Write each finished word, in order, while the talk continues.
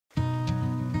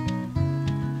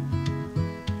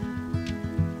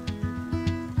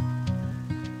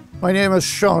My name is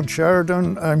Sean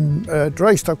Sheridan. I'm a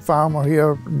drystock farmer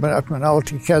here at Manure,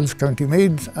 Kells, County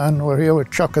Meath, and we're here with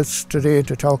troughs today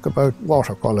to talk about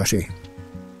water quality.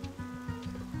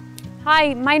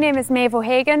 Hi, my name is Meabh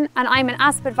O'Hagan and I'm an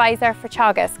ASSAP Advisor for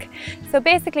troughs. So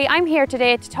basically I'm here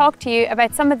today to talk to you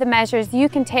about some of the measures you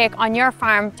can take on your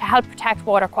farm to help protect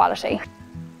water quality.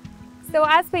 So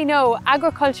as we know,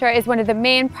 agriculture is one of the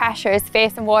main pressures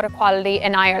facing water quality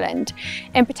in Ireland.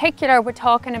 In particular, we're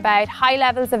talking about high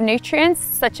levels of nutrients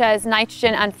such as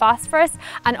nitrogen and phosphorus,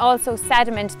 and also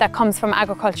sediment that comes from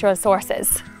agricultural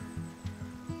sources.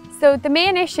 So the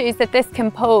main issues that this can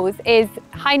pose is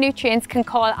high nutrients can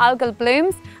cause algal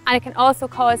blooms, and it can also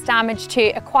cause damage to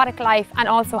aquatic life and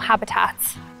also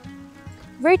habitats.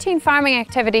 Routine farming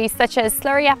activities such as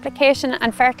slurry application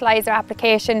and fertiliser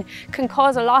application can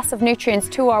cause a loss of nutrients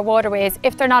to our waterways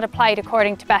if they're not applied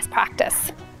according to best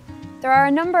practice. There are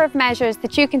a number of measures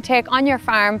that you can take on your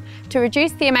farm to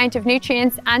reduce the amount of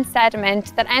nutrients and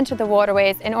sediment that enter the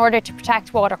waterways in order to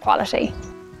protect water quality.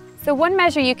 So one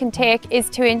measure you can take is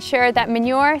to ensure that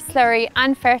manure, slurry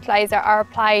and fertiliser are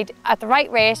applied at the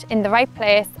right rate, in the right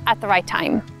place, at the right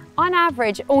time. On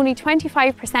average, only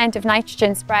 25% of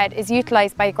nitrogen spread is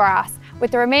utilised by grass, with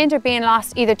the remainder being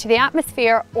lost either to the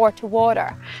atmosphere or to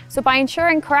water. So by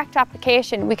ensuring correct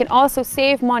application, we can also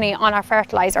save money on our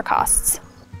fertiliser costs.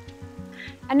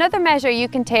 Another measure you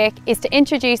can take is to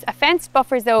introduce a fenced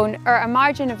buffer zone or a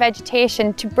margin of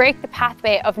vegetation to break the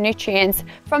pathway of nutrients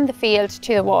from the field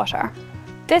to the water.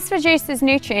 This reduces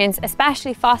nutrients,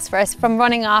 especially phosphorus, from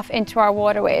running off into our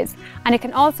waterways, and it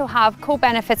can also have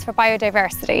co-benefits for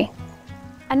biodiversity.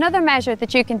 Another measure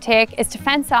that you can take is to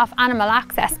fence off animal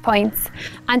access points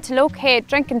and to locate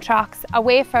drinking troughs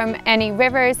away from any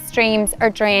rivers, streams or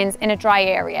drains in a dry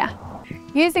area.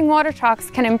 Using water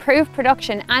troughs can improve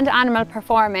production and animal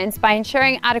performance by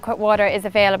ensuring adequate water is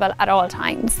available at all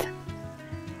times.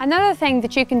 Another thing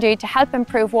that you can do to help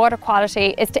improve water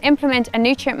quality is to implement a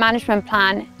nutrient management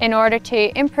plan in order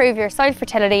to improve your soil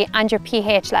fertility and your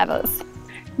pH levels.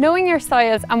 Knowing your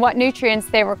soils and what nutrients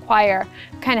they require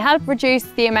can help reduce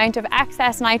the amount of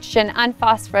excess nitrogen and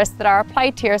phosphorus that are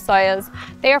applied to your soils,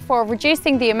 therefore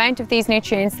reducing the amount of these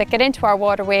nutrients that get into our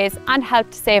waterways and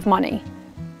help to save money.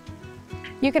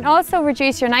 You can also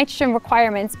reduce your nitrogen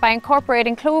requirements by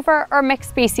incorporating clover or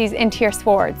mixed species into your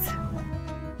swards.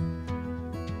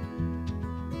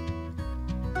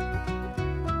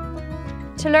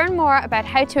 To learn more about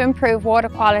how to improve water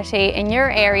quality in your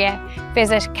area,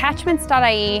 visit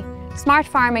catchments.ie,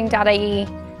 smartfarming.ie,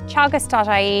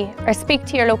 troughs.ie or speak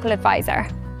to your local advisor.